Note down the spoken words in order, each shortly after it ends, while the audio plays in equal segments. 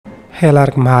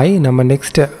எல்லாருக்கும் ஹாய். நம்ம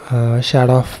next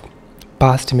shadow of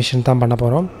past mission தான் பண்ண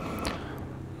போகிறோம்.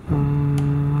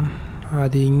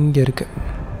 அது இங்கே இருக்கு,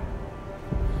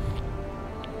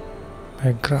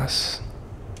 மெக்ராஸ்.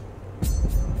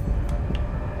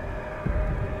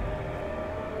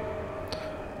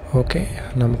 ஓகே,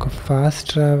 நமக்கு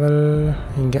ஃபாஸ்ட் ட்ராவல்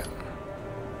இங்கே.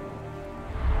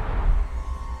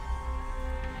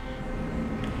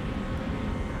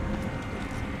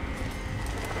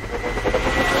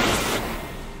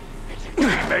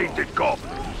 Made the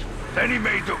goblins, then he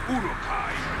made the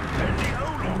Urukai, then the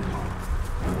Olokai.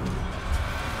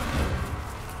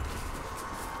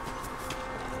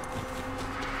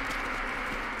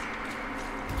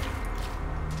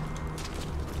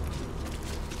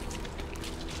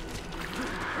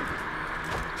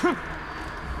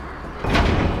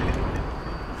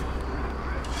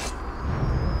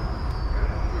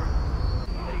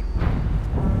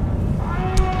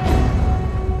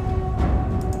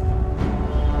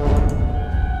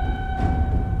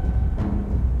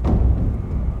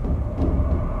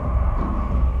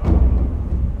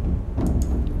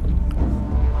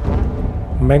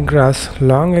 Megras.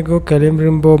 Long ago,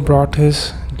 Celebrimbor brought his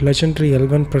legendary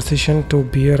elven precision to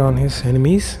bear on his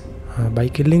enemies by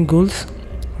killing ghouls.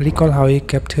 Recall how he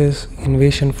kept his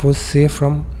invasion force safe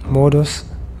from Mordor's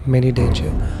many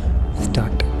danger.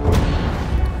 Start.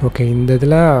 Okay, இந்த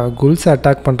இதில் ghouls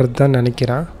attack பண்ணுறது தான்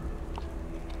நினைக்கிறேன்.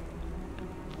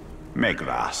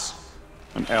 Megras,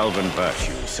 an elven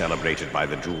virtue celebrated by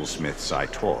the jewelsmiths I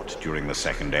taught during the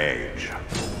Second Age.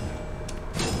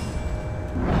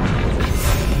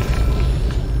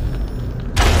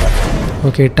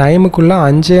 Okay, டைமுக்குள்ளே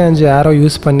 5 aero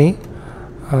use பண்ணி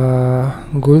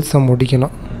கூல்ஸை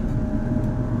முடிக்கணும்.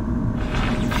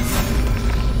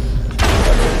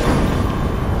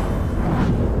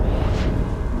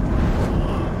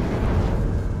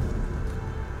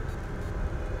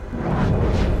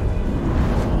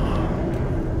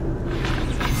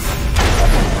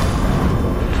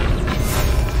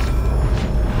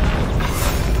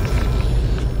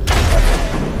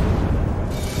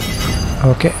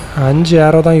 Okay, 5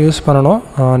 aero தான் use பண்ணணும்,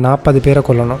 40 பேரை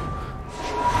கொல்லணும்.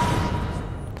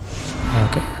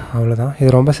 ஓகே, அவ்வளோதான். இது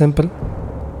ரொம்ப சிம்பிள்.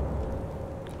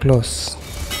 க்ளோஸ்.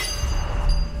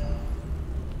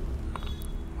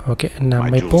 ஓகே,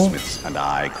 நம்ம இப்போ and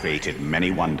I created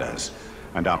many wonders,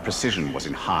 and our precision was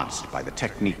enhanced by the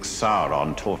techniques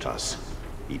Sauron taught us.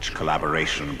 Each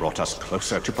collaboration brought us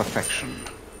closer to perfection.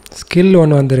 Skill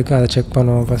ஒன்று வந்திருக்கு, அதை செக்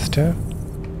பண்ணுவோம் first.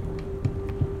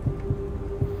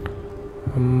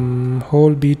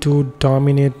 Hold B to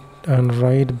dominate and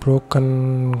ride broken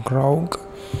Grog.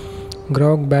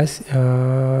 Grog bass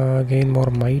gain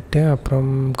more might. From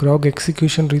Grog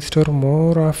execution restore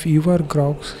more of your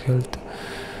Grog's health.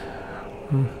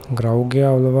 Grog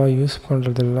அவ்வளோவா use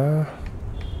பண்ணுறதில்ல,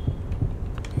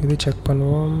 இது check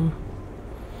பண்ணுவோம்.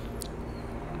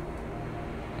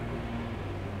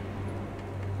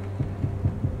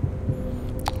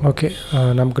 Okay,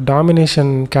 நமக்கு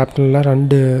domination கேப்டனில்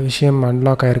 2 விஷயம்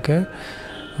அன்லாக் ஆகிருக்கு.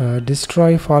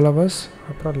 டிஸ்ட்ராய் ஃபாலோவர்ஸ்,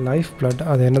 அப்புறம் life blood.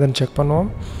 அது என்னதுன்னு செக் பண்ணுவோம்.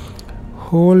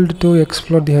 Hold to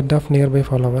explore the head of nearby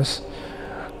followers.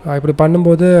 இப்படி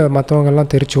பண்ணும்போது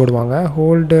மற்றவங்கெல்லாம் தெரிச்சு ஓடுவாங்க.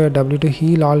 Hold W to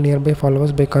heal all nearby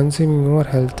followers by consuming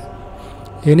your health.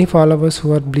 Any followers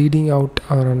who are bleeding out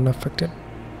R unaffected.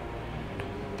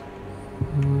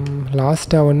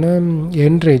 லாஸ்ட்டாக ஒன்று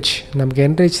என்ரேஜ். நமக்கு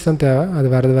என்ரேஜ் தான் தேவை, அது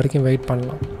வரது வரைக்கும் வெயிட்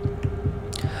பண்ணலாம்.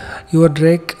 Your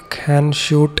track can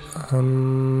shoot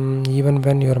even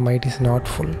when your might is not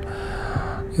full.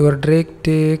 Your track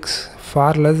tax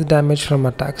for less damage from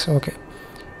attacks. Okay,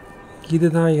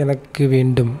 இதுதான் எனக்கு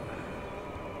வேண்டும்.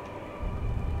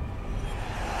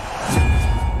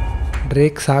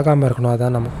 ட்ரேக் சாகாமல் இருக்கணும்,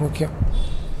 அதுதான் நமக்கு முக்கியம்.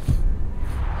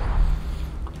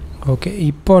 ஓகே,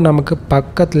 இப்போ நமக்கு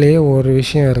பக்கத்துலேயே ஒரு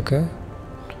விஷயம் இருக்குது.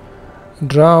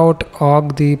 ட்ரா அவுட்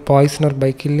ஆக் தி பாய்சனர் by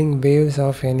killing waves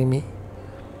of enemy.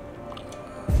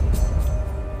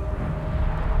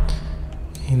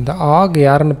 இந்த ஆக்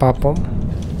யாருன்னு பார்ப்போம்.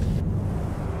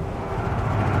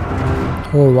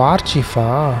 ஓ, வார் சீஃபா?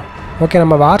 ஓகே,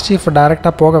 நம்ம வார் சீஃப்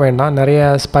டைரெக்டாக போக வேண்டாம்.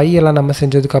 நிறைய ஸ்பை எல்லாம் நம்ம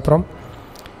செஞ்சதுக்கப்புறம்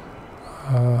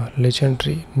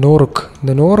லெஜெண்ட்ரி நோருக்.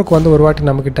 இந்த நோருக்கு வந்து ஒரு வாட்டி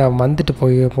நம்மக்கிட்ட வந்துட்டு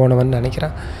போனவன்னு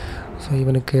நினைக்கிறேன். ஸோ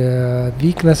இவனுக்கு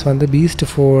வீக்னஸ் வந்து பீஸ்ட்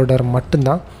ஃபோல்டர்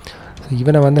மட்டும்தான். ஸோ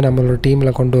இவனை வந்து நம்மளோட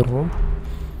டீமில் கொண்டு வருவோம்.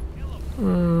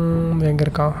 எங்கே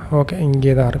இருக்கான்? ஓகே,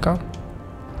 இங்கே தான் இருக்கான்.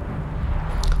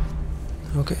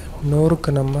 ஓகே,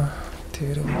 நோருக்கு நம்ம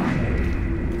தேடுவோம்.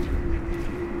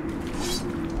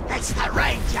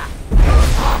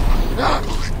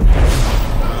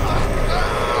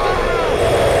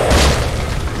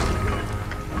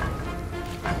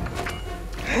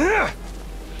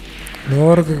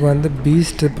 நோருக்கு வந்து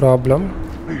Beast problem.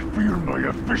 They fear my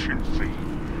efficiency.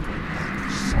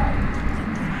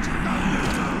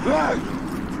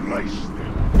 Place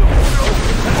them.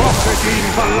 Oxygen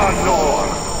Balanor.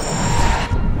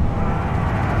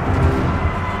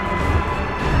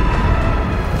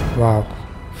 Wow,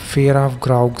 fear of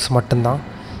கிரவுக்ஸ் மட்டும்தான்.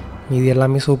 இது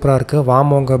எல்லாமே சூப்பராக இருக்குது.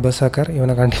 வாமோங்க பெர்சர்க்கர்,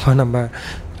 இவனை கண்டிப்பாக நம்ம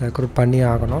ரெக்ரூட் பண்ணி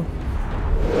ஆகணும்.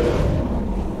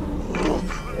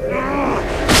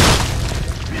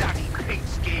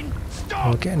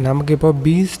 ஓகே, நமக்கு இப்போ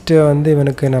பீஸ்ட்டு வந்து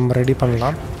இவனுக்கு நம்ம ரெடி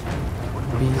பண்ணலாம்.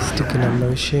 பீஸ்ட்டுக்கு நம்ம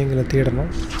விஷயங்களை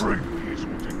தேடணும்.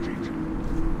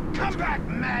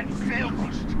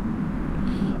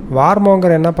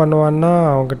 வார்மோங்கர் என்ன பண்ணுவான்னா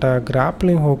அவங்ககிட்ட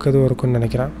கிராப்ளிங் ஹோக் எதுவும் இருக்குன்னு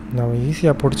நினைக்கிறேன். நம்ம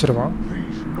ஈஸியாக பிடிச்சிருவான்.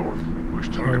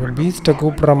 பீஸ்ட்டை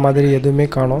கூப்பிட்ற மாதிரி எதுவுமே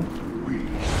காணோம்.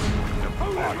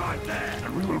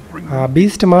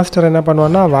 பீஸ்ட் மாஸ்டர் என்ன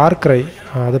பண்ணுவான்னா வார்க்ரை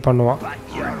அது பண்ணுவான்.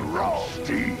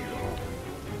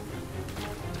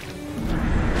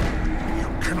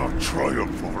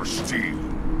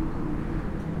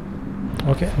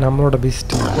 ஓகே, நம்மளோட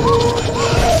Beast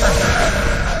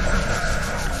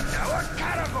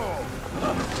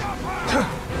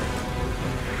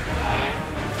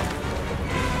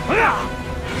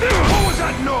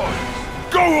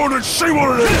Go on and see what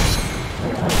it is.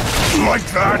 Like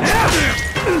that.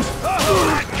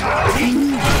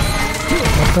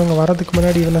 மற்றவங்க வரதுக்கு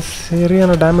முன்னாடி இவனை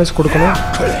சரியான டேமேஜ் கொடுக்கணும்.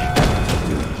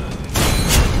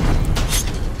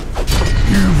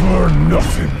 You've learned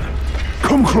nothing.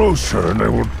 Come closer and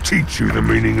I will teach you the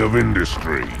meaning of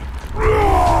industry.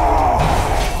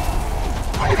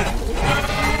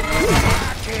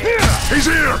 He's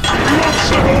here! He won't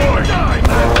survive!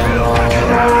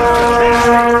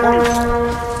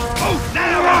 Oh,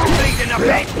 now I'm bleeding a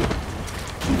bit!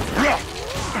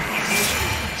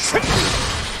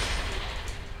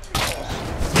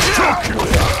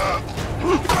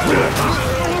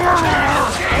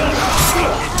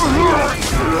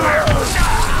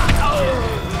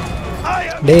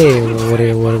 டே ஒரு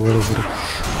ஒரு ஒரு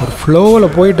ஒரு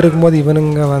ஃப்ளோவில் போயிட்டு இருக்கும்போது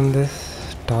இவனுங்க வந்து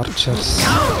டார்ச்சர்ஸ்.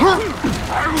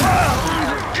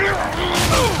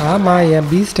 ஆமாம், என்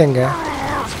பீஸ்ட் எங்க?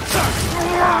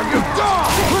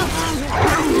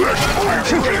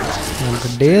 நமக்கு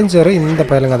டேஞ்சரு இந்த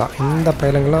பயலுங்க தான். இந்த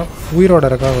பயலுங்களாம்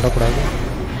உயிரோட இருக்க விடக்கூடாது.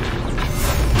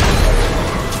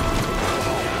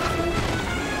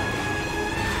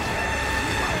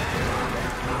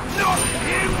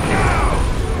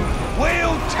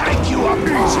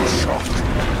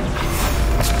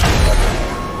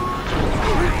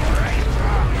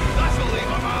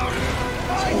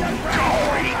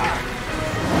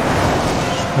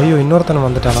 ஐயோ, இன்னொருத்தனை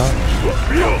வந்துட்டானா?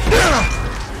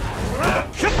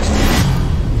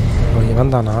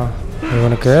 இவன் தானா?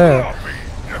 இவனுக்கு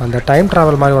அந்த டைம்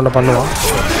ட்ராவல் மாதிரி ஒன்று பண்ணுவான்.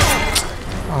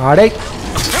 அடே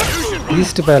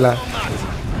ஈஸ்ட் பேல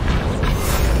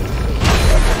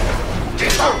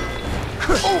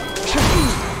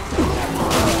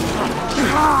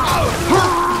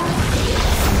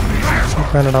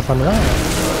இப்போ என்னடா பண்ணுவேன்?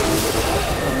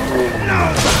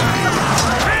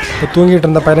 இப்போ தூங்கிட்டு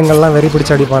இருந்த பயிரங்கள்லாம் வெறி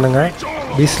பிடிச்சி அடிப்பானுங்க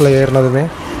பீஸ்டில் ஏறினதுமே.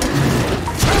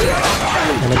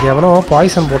 எனக்கு எவனோ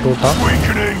பாய்சன் போட்டு விட்டான்.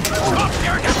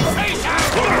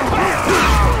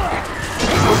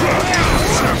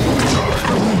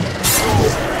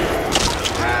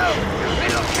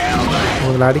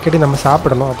 உங்களை அடிக்கடி நம்ம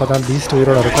சாப்பிடணும், அப்போ தான் பீஸ்ட்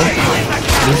உயிரோடு இருக்கும்.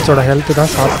 பீஸ்டோட ஹெல்த்து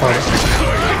தான் சாப்பாடு,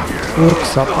 ஊருக்கு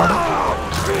சாப்பாடு.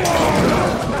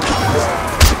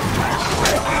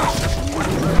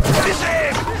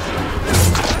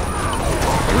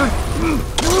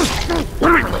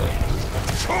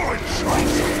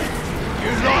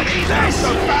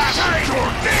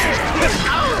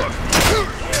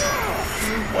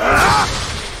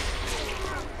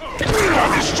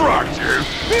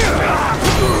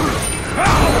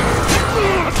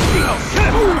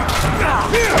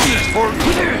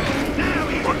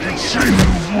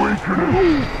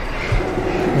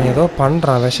 ஏதோ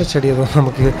பண்றான், விஷ செடி ஏதோ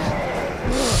நமக்கு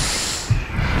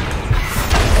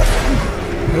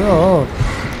ஏதோ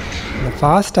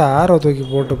ஃபாஸ்ட்டாக ஆரோ தூக்கி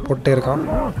போட்டே இருக்கான்.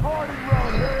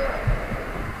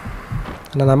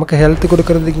 ஆனால் நமக்கு ஹெல்த்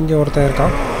கொடுக்கறதுக்கு இங்கே ஒருத்தன்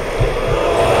இருக்கான்.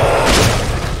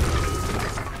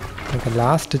 எனக்கு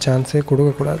லாஸ்ட் சான்ஸே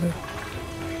கொடுக்கக்கூடாது.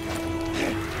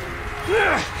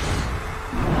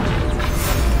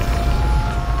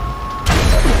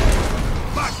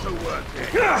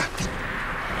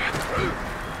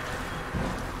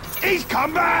 He's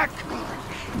come back.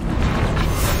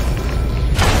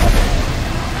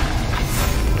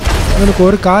 எனக்கு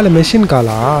ஒரு கால் மெஷின்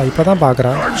காலா இப்போ தான்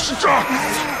பார்க்குறேன்.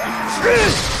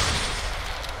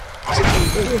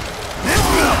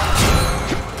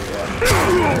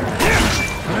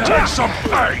 Take some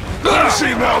pain! I've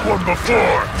seen that one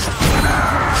before!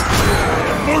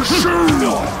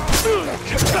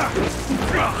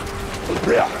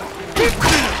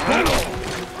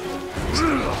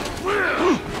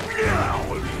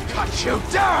 Cut you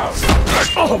down!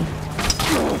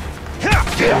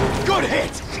 Good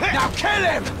hit! Now kill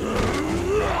him!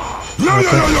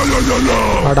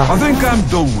 I think I'm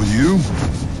done with you.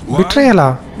 Why? Betrayal.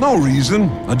 No reason.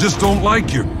 I just don't like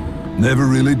you. Never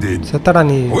really did. செத்தடா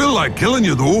நீ. I will like killing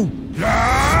you though.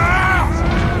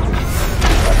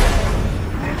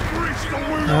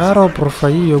 Arrow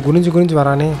profile ஐயோ குனிஞ்சு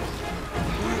வரானே.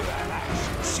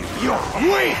 You're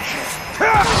weak!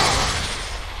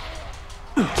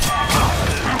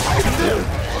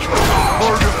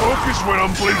 Hard to focus when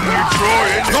I'm bleeding you dry,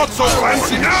 isn't it? Not so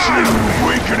fancy.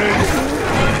 Weakening.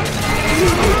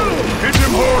 Hit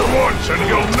him hard once and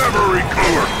he'll never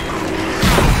recover.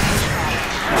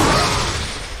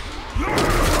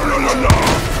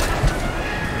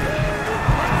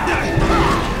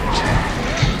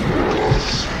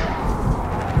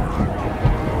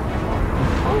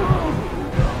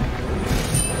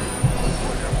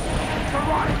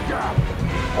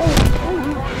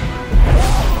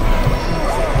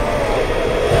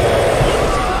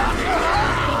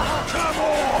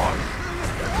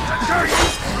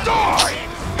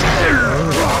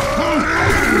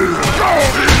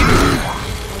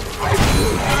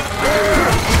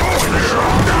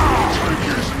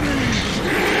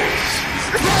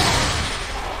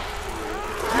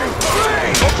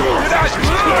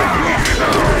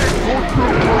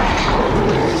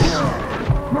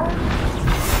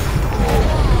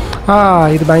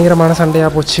 இது பயங்கரமான சண்டையா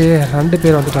போச்சு. ரெண்டு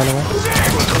பேர் வந்துட்டானுங்க.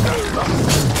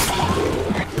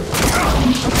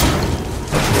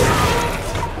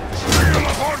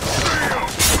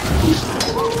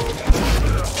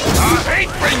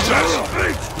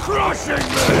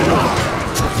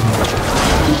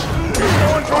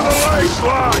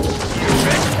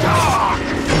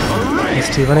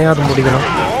 இவனையாவது முடிக்கணும்.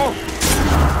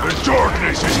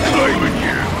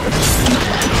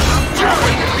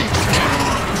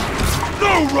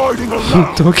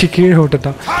 தூக்கி கீழே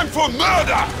விட்டுட்டான்.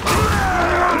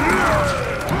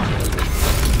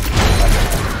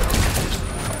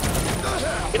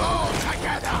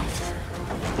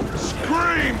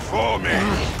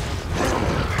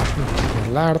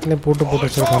 எல்லா இடத்துலயும் போட்டு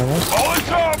வச்சிருக்காங்க.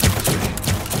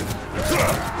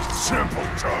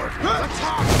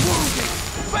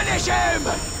 Finish him!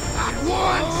 At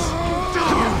once!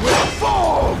 You will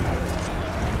fall!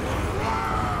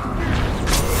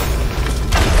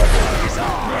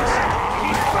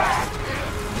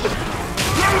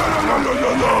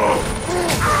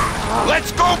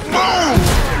 Let's go move!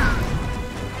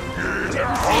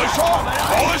 Polish up!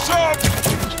 Polish up!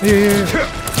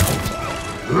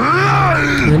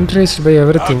 Interest by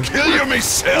everything. I'll kill you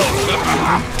myself!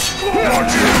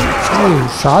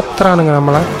 சாத்ரானுங்க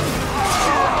நம்மள.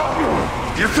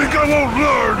 You think I won't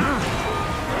learn?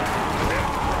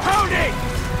 Howdy!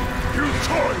 You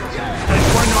toy!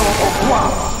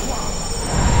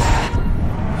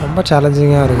 ரொம்ப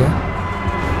சேலஞ்சிங்காக இருக்கு.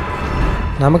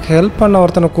 நமக்கு ஹெல்ப் பண்ண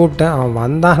ஒருத்தனை கூப்பிட்டேன். அவன்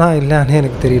வந்தானா இல்லையானே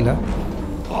எனக்கு தெரியல.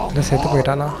 இல்லை செத்து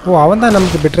போயிட்டானா? ஓ அவன் தான்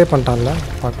நமக்கு பிட்ரே பண்ணிட்டான்ல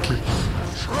பக்கி.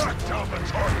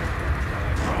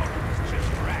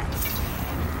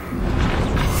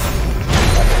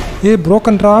 ஏ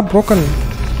ப்ரோக்கன்ரா ப்ரோக்கன்.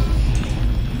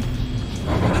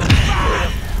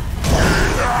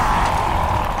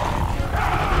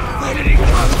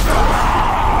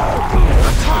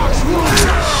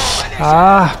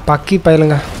 பக்கி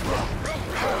பயிலுங்க.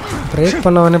 பிரேக்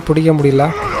பண்ணவனே பிடிக்க முடியல.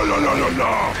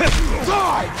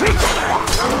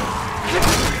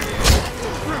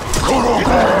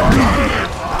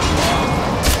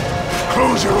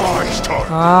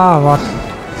 வாட்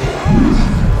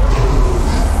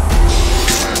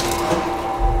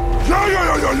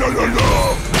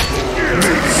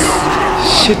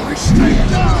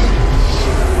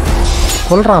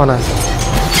கொல்றான் அவனை.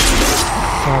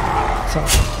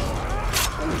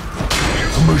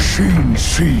 Machine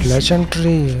sees.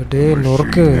 Legendary day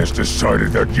Norke has decided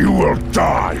that you will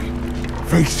die.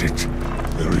 Face it,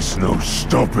 there is no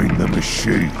stopping the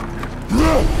machine.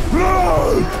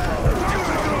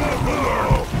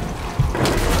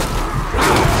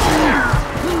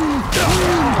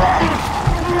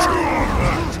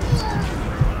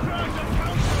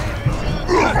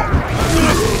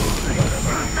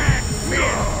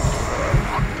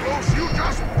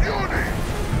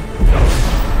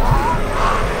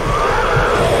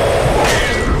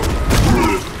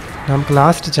 நமக்கு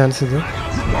லாஸ்ட் சான்ஸ் இது.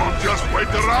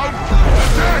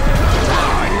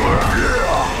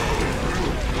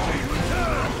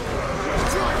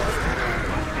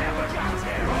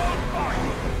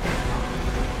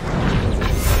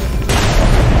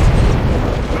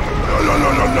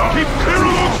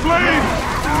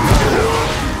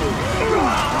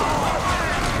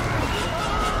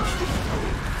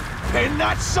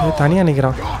 தனியாக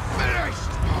நிற்கிறான்.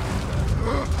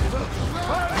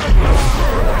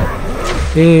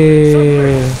 ஏ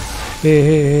ஏ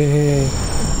ஏ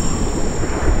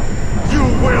You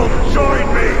will join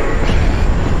me.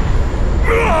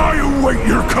 I await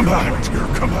your command.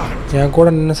 என் கூட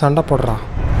நின்று சண்டை போடுறா.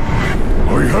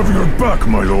 I have your back,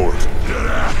 my lord.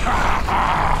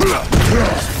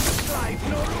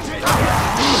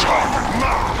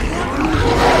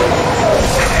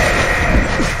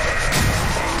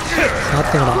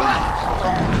 சாத்துங்கடா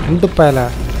ரெண்டு பயல.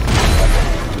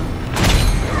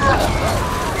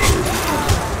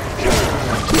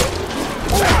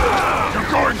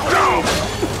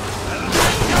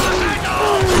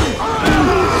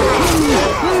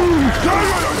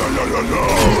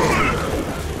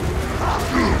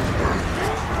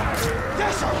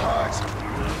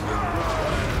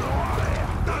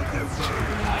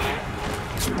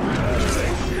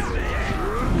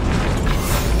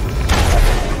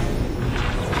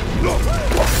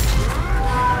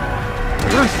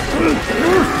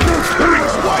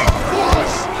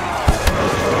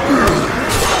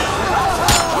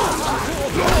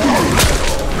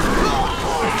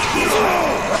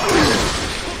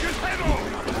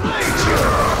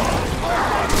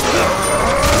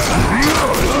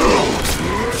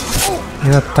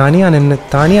 தனியாக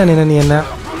நின்று நீ என்ன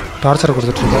டார்ச்சரை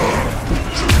கொடுத்துட்ருக்க?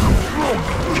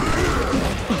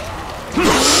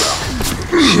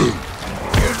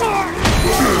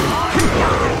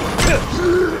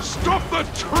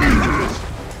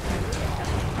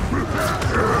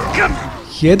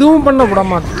 எதுவும் பண்ண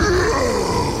விடாமா.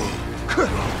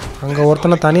 அங்கே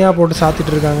ஒருத்தனை தனியாக போட்டு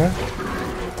சாத்திட்டு இருக்காங்க.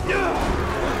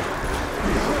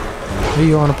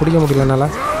 ஐயோ அவனை பிடிக்க முடியல என்னால்.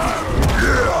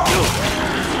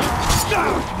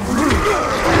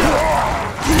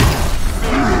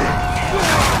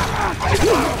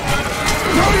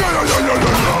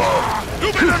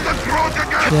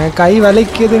 என் கை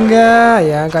வலிக்குதுங்க.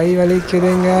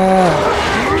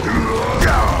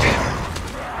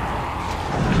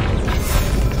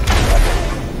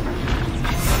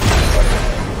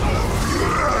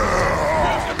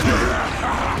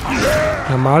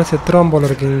 நம்ம ஆள் செத்துருவான் போல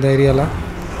இருக்கு இந்த ஏரியாவில்.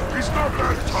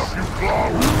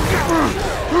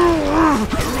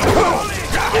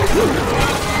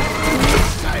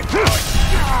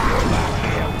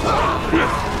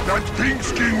 That pink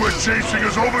skin was chasing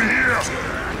us over here.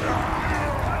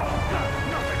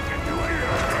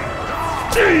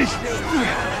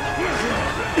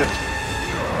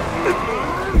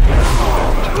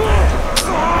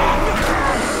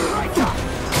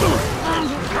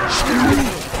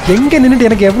 எங்க நின்னுட்டு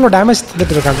எனக்கு எவ்வளவு டேமேஜ்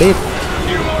தந்துட்டு இருக்கான் டேய்.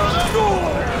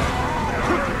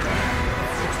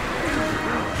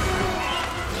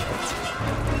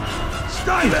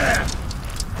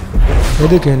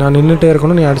 எதுக்கு நான் நின்றுட்டே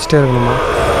இருக்கணும், நீ அடிச்சுட்டே இருக்கணுமா?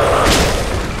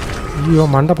 ஐயோ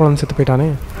மண்டை பழம் செத்து போயிட்டானே.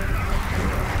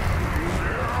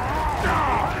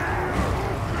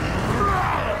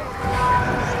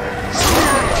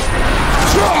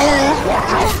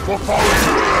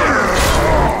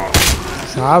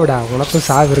 சாவுடா, உனக்கும்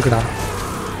சாவு இருக்குடா.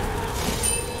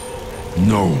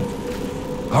 No,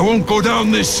 I won't go down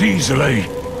this easily.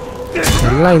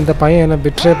 எல்லாம் இந்த பையன் என்ன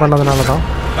பிட்ரே பண்ணதுனால தான்.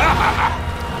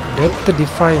 Death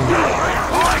defying.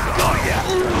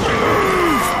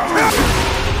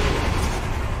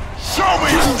 Show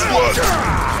me who's what.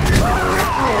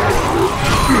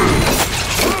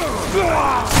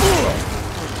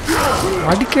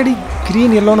 அடிக்கடி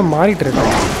கிரீன் எல்லோன்னு மாறிட்டு இருக்கு.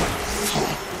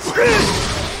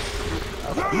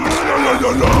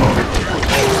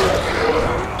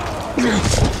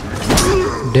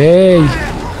 டேய்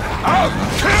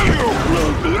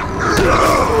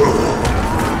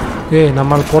ஏய்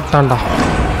நம்மால் போட்டான்டா.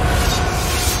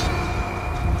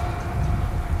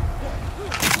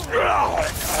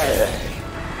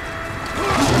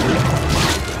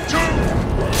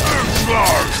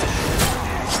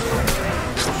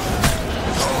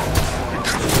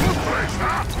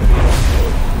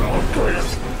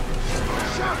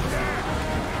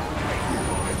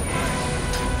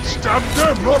 Stab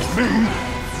them, not me.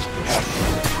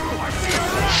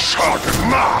 Shot and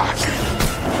mark.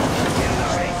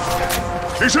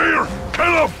 He's here!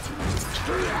 Kill him!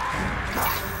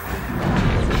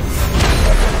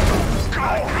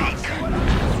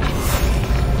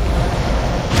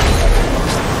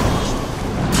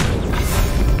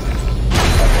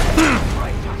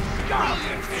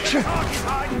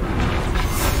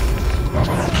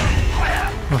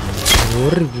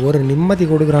 ஒரு நிம்மதி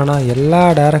கொடுக்குறானா எல்லா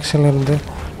டைரக்ஷன்ல இருந்து.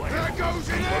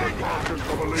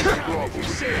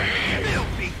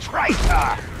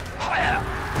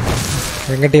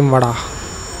 எங்கள் டீம் வாடா,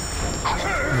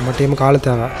 நம்ம டீமுக்கு ஆள்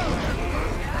தேவை.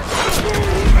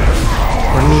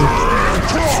 பண்ணி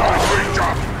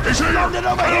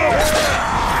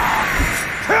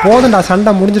போதும்டா,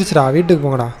 சண்டை முடிஞ்சிருச்சுடா, வீட்டுக்கு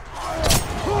போங்கடா.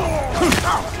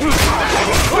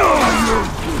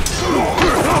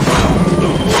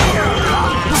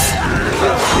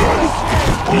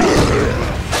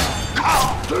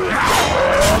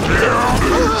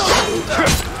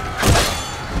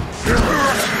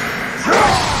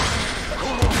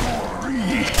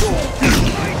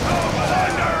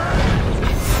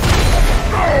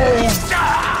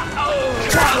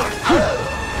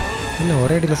 என்ன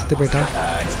ஒரே அடியில் செத்து போயிட்டான்.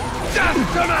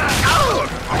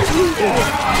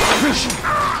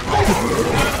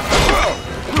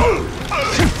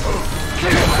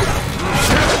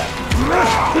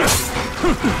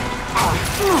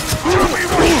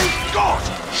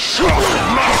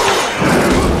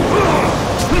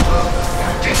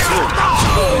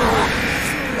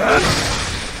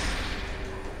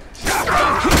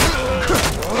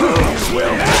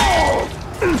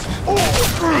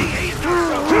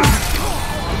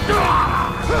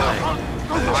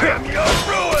 I am your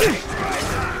ruin!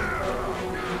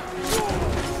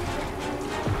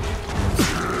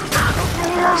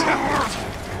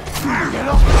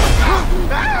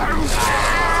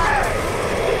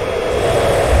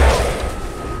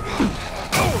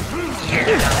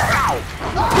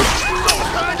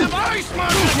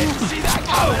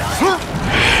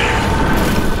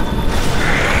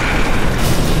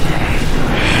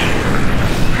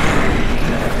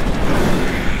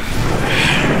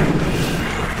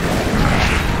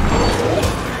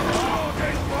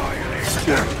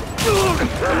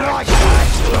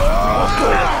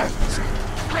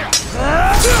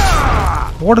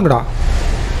 ஓடுங்கடா.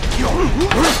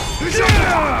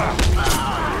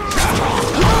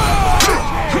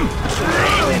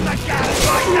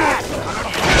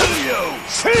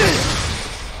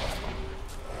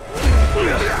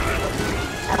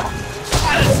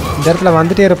 இந்த இடத்துல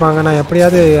வந்துட்டே இருப்பாங்க. நான்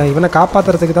எப்படியாவது இவனை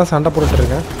காப்பாத்துறதுக்கு தான் சண்டை போட்டுட்டு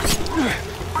இருக்கேன்.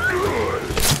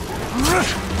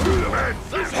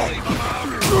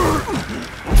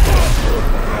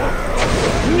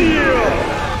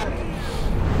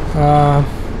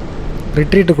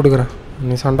 ரிட்ரீட்டு கொடுக்குறேன்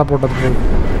நீ சண்டை போட்டதுக்கு.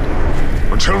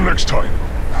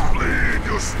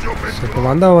 இப்போ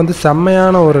வந்தவன் வந்து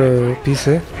செம்மையான ஒரு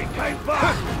பீஸு.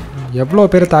 எவ்வளோ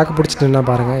பேர் தாக்கு பிடிச்சிட்டு நின்னா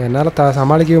பாருங்கள். என்னால்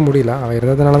சமாளிக்கவே முடியல. அவன்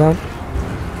இருந்ததுனால தான்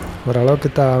ஓரளவுக்கு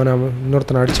அவனை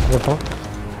இன்னொருத்தனை அடித்து போட்டோம்.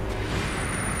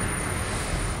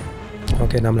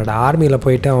 ஓகே, நம்மளோட ஆர்மியில்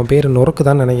போயிட்டு அவன் பேர் நொறுக்கு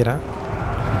தான் நினைக்கிறேன்.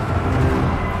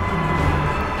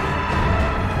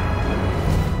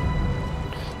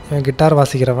 கிட்டார்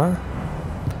வாசிக்கிறவன்.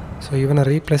 ஸோ இவனை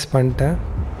ரீப்ளேஸ் பண்ணிட்டேன்.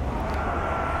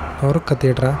 நொறுக்க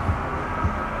தேடுறேன்.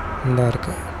 இந்த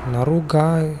இருக்கு நருகா,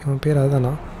 இவன் பேர்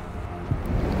அதுதானா?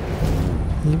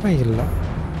 இவன் இல்லை.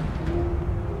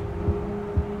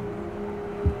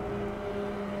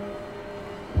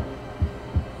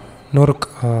 நொறுக்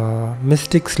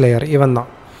மிஸ்டிக் ஸ்லேயர் இவன் தான்.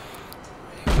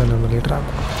 இவன் நம்ம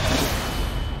லீடராக.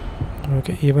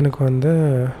 ஓகே, இவனுக்கு வந்து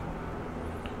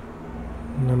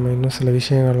நம்ம இன்னும் சில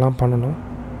விஷயங்கள்லாம் பண்ணணும்.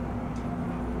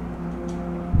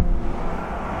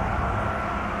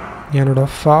 என்னோட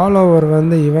ஃபாலோவர்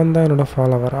வந்து இவன் தான் என்னோட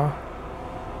ஃபாலோவரா?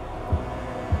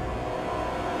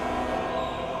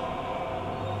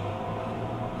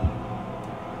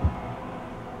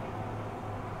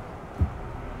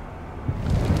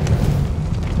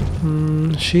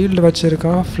 ஷீல்டு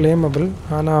வச்சுருக்கான், ஃப்ளேமபிள்.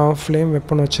 ஆனால் அவன் ஃப்ளேம்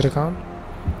வெப்பன் வச்சுருக்கான்.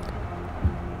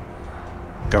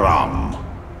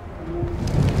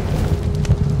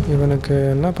 இவனுக்கு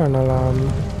என்ன பண்ணலாம்?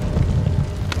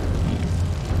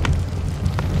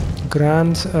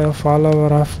 Grants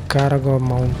follower of கேரகோ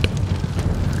mount.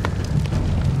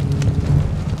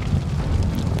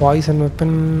 Poison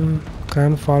weapon,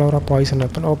 grand follower of poison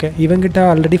weapon. Okay, இவங்கிட்ட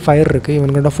ஆல்ரெடி ஃபயர் இருக்குது.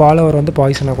 இவன்கிட்ட ஃபாலோவர் வந்து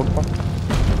பாய்சனாக கொடுப்பான்.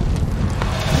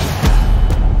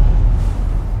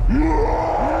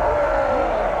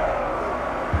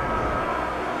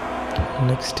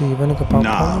 நெக்ஸ்ட் இவனுக்கு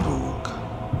பார்ப்போம்.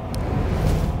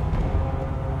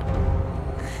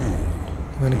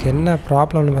 இவனுக்கு என்ன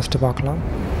ப்ராப்ளம்னு ஃபஸ்ட்டு பார்க்கலாம்.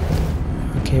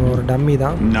 ஓகே, ஒரு டம்மி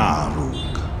தான்.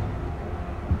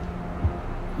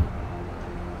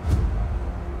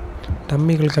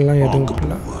 டம்மிகளுக்கெல்லாம் எதுவும்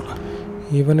இல்லை.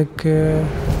 இவனுக்கு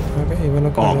ஓகே,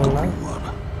 இவனுக்கு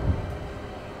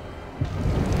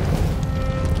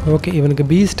ஓகே, இவனுக்கு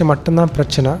பீஸ்ட் மட்டும்தான்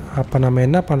பிரச்சனை. அப்போ நம்ம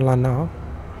என்ன பண்ணலான்னா,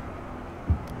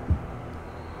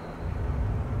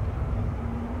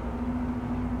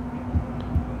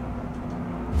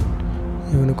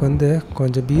 இவனுக்கு வந்து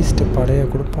கொஞ்சம் பீஸ்ட்டு படையை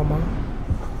கொடுப்போமா?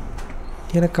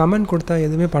 எனக்கு கமெண்ட் கொடுத்தா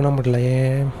எதுவுமே பண்ண முடியல.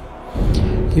 ஏன்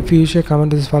if you share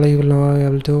comment this follow you will know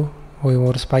able to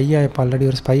ஒரு ஸ்பையாக இப்போ ஆல்ரெடி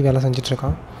ஒரு ஸ்பை வேலை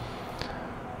செஞ்சிட்ருக்கான்.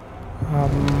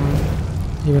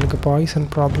 இவனுக்கு பாய்சன்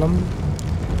ப்ராப்ளம்.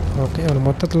 ஓகே, இவனுக்கு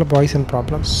மொத்தத்தில் பாய்சன்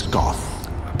ப்ராப்ளம்.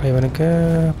 அப்போ இவனுக்கு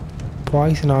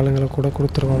பாய்சன் ஆளுங்களை கூட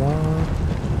கொடுத்துருவோமா?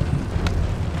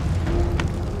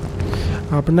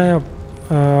 அப்படின்னா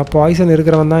பாய்சன்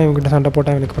இருக்கிறவன் தான் இவங்ககிட்ட சண்டை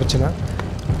போட்டால் இவனுக்கு பிரச்சனை.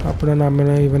 அப்படின்னா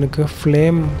நம்ம இவனுக்கு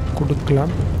ஃப்ளேம்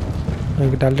கொடுக்கலாம்.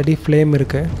 இவன்கிட்ட ஆல்ரெடி ஃப்ளேம்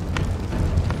இருக்குது.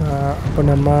 அப்போ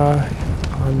நம்ம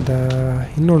அந்த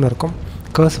இன்னொன்று இருக்கும்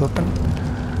கர்ஸ் வெப்பன்.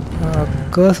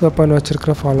 கர்ஸ் வெப்பன்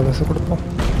வச்சுருக்கிற ஃபாலோவர்ஸை கொடுப்போம்.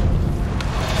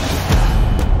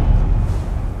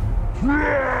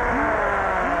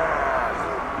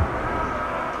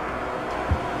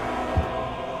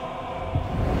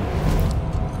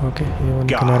 ஓகே,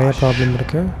 இவனுக்கு நிறைய ப்ராப்ளம்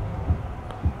இருக்குது.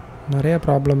 நிறைய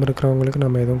ப்ராப்ளம் இருக்கிறவங்களுக்கு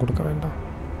நம்ம எதுவும் கொடுக்க வேண்டாம்.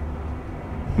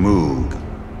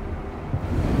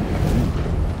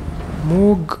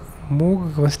 மூக்கு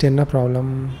ஃபஸ்ட்டு என்ன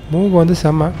ப்ராப்ளம்? மூக் வந்து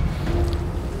செம்ம.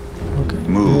 ஓகே,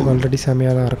 மூக் ஆல்ரெடி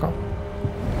செம்மையாக தான் இருக்கான்.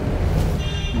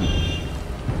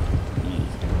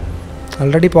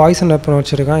 ஆல்ரெடி பாய்சன் வெப்பன்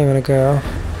வச்சுருக்கான். இவனுக்கு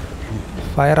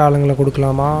ஃபயர் ஆளுங்களை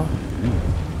கொடுக்கலாமா?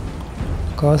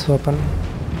 கர்ஸ் வெப்பன்.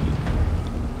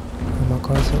 ஆமாம்,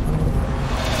 கர்ஸ் வெப்பன்.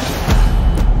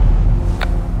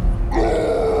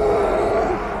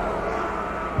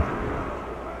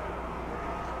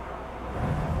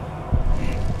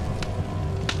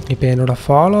 இப்போ என்னோடய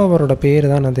ஃபாலோவரோட பேர்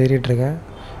தான் நான் தேடிட்டுருக்கேன்.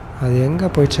 அது எங்கே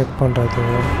போய் செக் பண்ணுறது?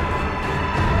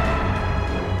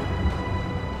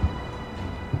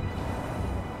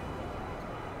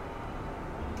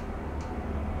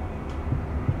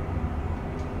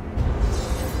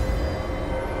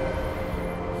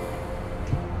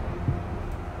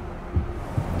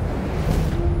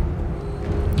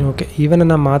 ஓகே, இவனை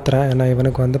நான் மாற்றுறேன். ஏன்னா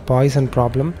இவனுக்கு வந்து பாய்சன்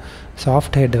ப்ராப்ளம்,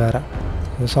 சாஃப்ட் ஹெட் வேறு.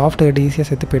 சாஃப்ட் ஹெட் ஈஸியாக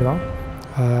செத்து போயிடுவான்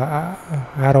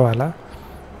ஆரோவால்.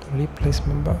 Replace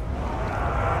member.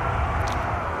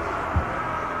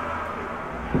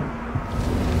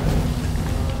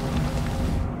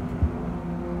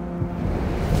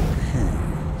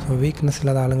 ஸோ வீக்னஸ்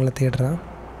இல்லாத ஆளுங்களை தேடுறேன்.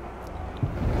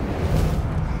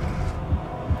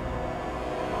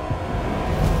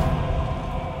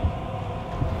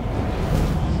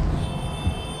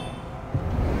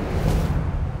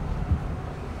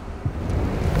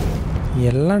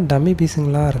 எல்லாம் டம்மி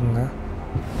பீஸுங்களாக இருக்குங்க.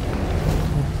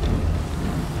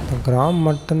 கிராம்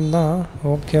மட்டும்தான்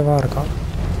ஓகேவாக இருக்கான்.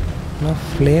 ஆனால்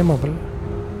ஃப்ளேமபிள்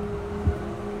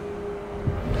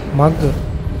மக்கு.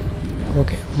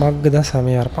 ஓகே, மக்கு தான்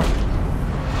செமையாக இருப்பான்.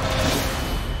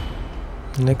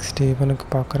 நெக்ஸ்ட் இவனுக்கு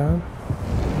பார்க்குறேன்.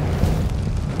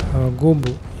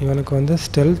 கூபு. இவனுக்கு வந்து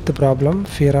stealth problem,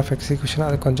 fear of execution.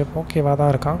 அது கொஞ்சம் ஓகேவாக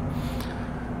தான் இருக்கான்.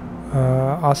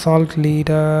 Assault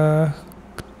leader,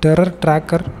 terror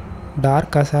tracker,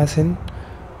 dark assassin,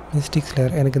 mystic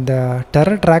slayer. எனக்கு இந்த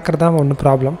டெரர் ட்ராக்கர் தான் ஒன்று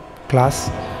problem class.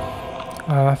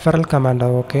 Pharrell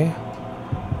commander. Okay,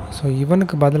 so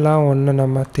இவனுக்கு பதிலாக ஒன்று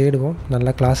நம்ம தேடுவோம்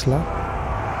நல்ல கிளாஸில்.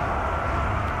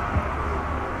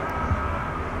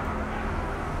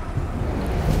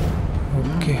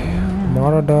 Okay,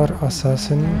 மாரடார்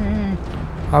assassin.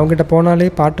 அவங்ககிட்ட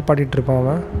போனாலே பாட்டு பாடிட்டுருப்பான்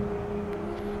அவன்.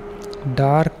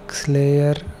 Dark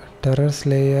slayer, terror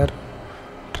slayer,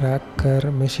 tracker,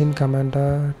 machine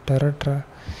commander, terror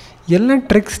எல்லாம்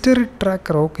ட்ரிக்ஸ்டர்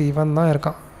ட்ராக்கர். ஓகே, இவன் தான்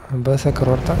இருக்கான்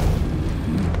பர்சக்கர் ஒருத்தன்.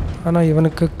 ஆனால்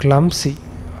இவனுக்கு கிளம்சி.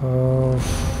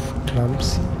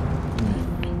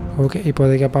 ஓகே,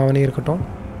 இப்போதைக்கு அப்போ அவனே இருக்கட்டும்.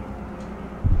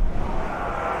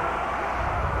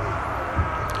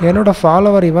 என்னோடய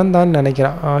ஃபாலோவர் இவன் தான்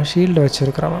நினைக்கிறான். ஷீல்டு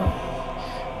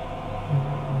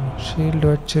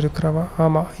வச்சுருக்கிறவன்.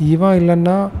 ஆமாம், இவன்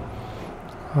இல்லைன்னா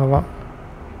அவன்.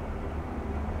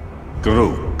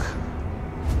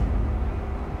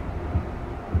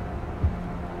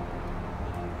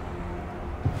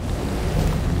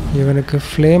 இவனுக்கு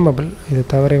ஃப்ளேமபிள். இது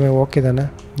தவிர இவன் ஓகே தானே?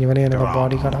 இவனே என்னோட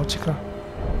பாடி கார்டாக வச்சுக்கிறான்.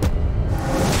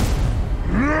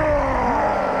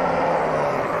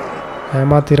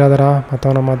 ஏமாத்திராதரா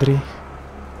மற்றவன மாதிரி.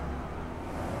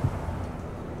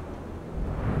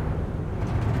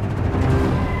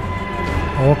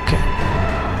 ஓகே,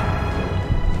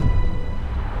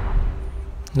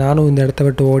 நானும் இந்த இடத்த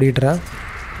விட்டு ஓடிடுறேன்.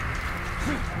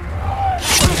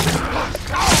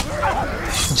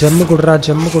 ஜம்மு குடுறா.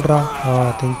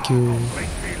 Thank you.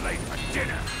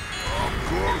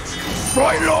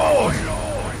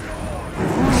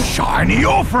 Shiny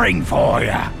offering for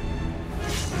you.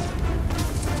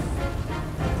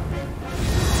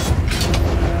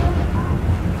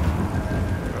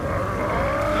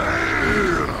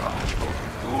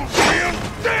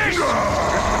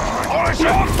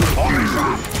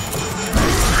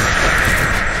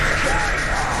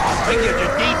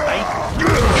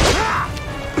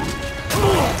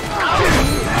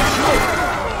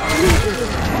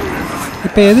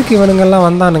 இப்போ எதுக்கு இவனுங்கெல்லாம்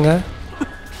வந்தானுங்க?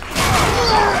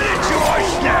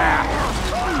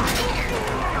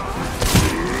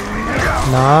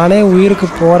 நானே உயிருக்கு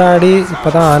போராடி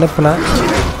இப்போ தான் அனுப்புனேன்.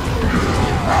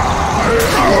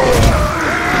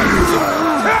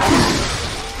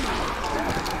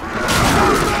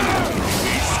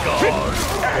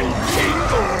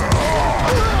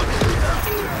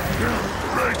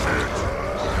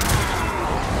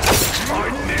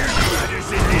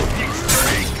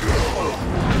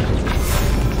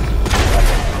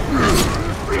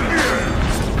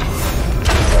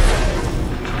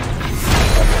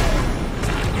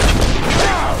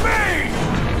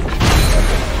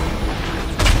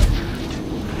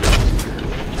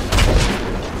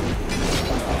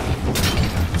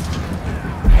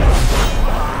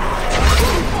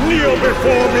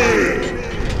 Before me.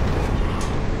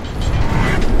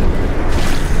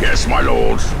 Yes, my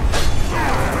lord.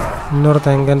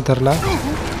 இன்னொருத்தன் எங்கன்னு தெரியல.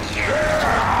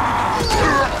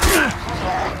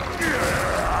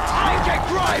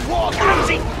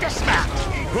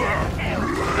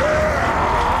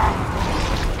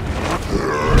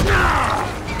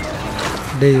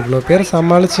 டேய் இவ்வளோ பேர்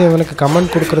சமாளித்து இவனுக்கு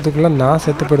கமெண்ட் கொடுக்கறதுக்குள்ளே நான்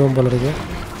செத்து போயிடுவேன் போல இருக்கு.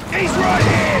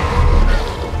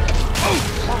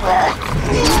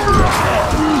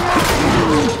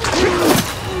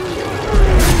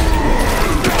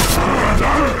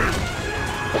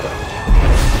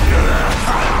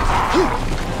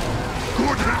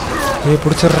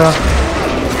 பிடிச்சிட்றா.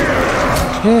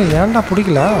 ஏன்டா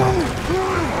பிடிக்கல?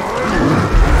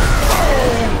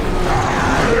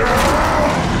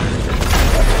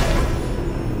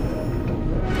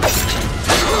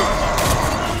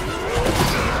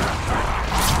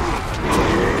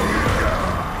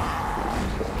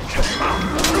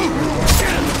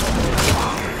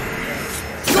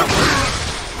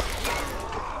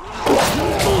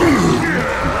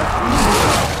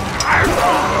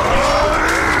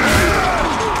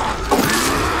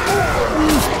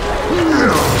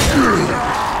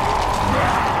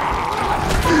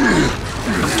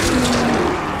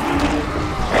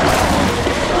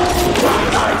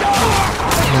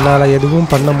 என்னால் எதுவும்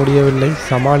பண்ண முடியவில்லை.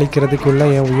 சமாளிக்கிறதுக்குள்ளே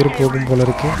என் உயிர் போகும் போல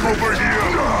இருக்கு.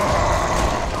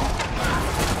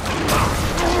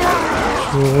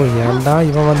 ஓ ஏன்டா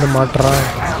இவன் வந்து மாட்டுறான்?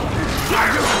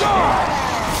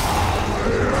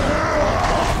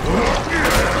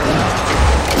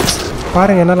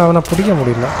 பாருங்க, என்னால் அவனை பிடிக்க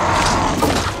முடியல.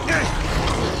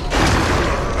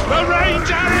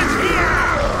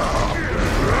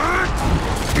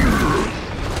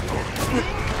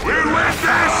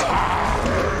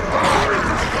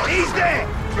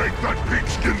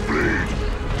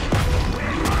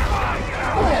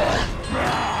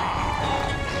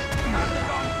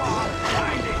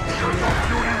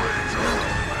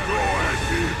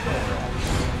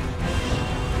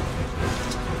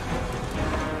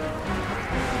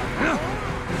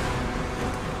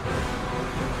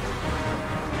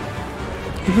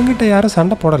 இவங்கிட்ட யாரும்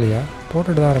சண்டை போடலையா?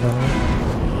 போட்டுட்டு தான் இருக்காங்க.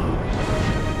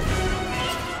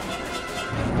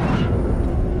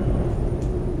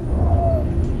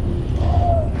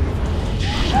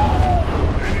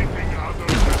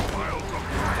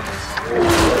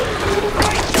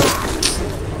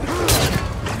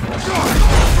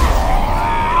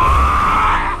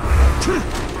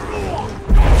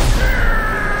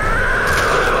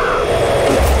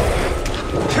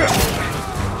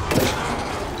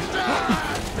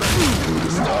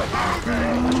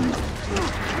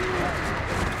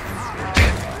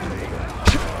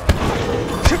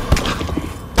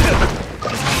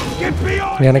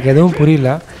 எனக்கு எதுவும் புரியல.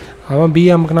 அவன்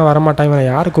பிஎம்க்குன்னா வரமாட்டான். இவனை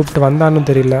யார் கூப்பிட்டு வந்தான்னு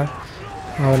தெரியல.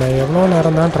 அவனை எவ்வளோ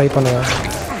நேரம் தான் ட்ரை பண்ணுவேன்.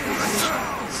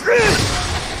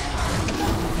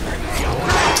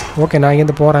 ஓகே, நான்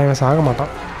இங்கேருந்து போகிறேன். இவன் சாக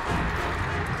மாட்டான்.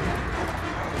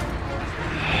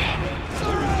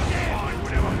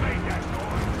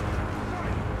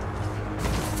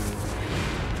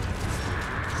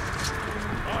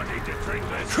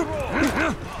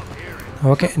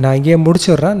 ஓகே, நான் இங்கேயே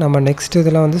முடிச்சிடுறேன். நம்ம நெக்ஸ்ட்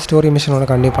இதில் வந்து ஸ்டோரி மிஷனோட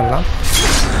கண்டினியூ பண்ணலாம்.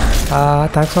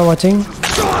 தேங்க்ஸ் ஃபார் வாட்சிங்.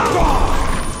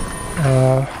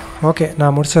 ஓகே,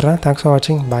 நான் முடிச்சிடுறேன். தேங்க்ஸ் ஃபார்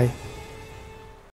வாட்சிங். பாய்.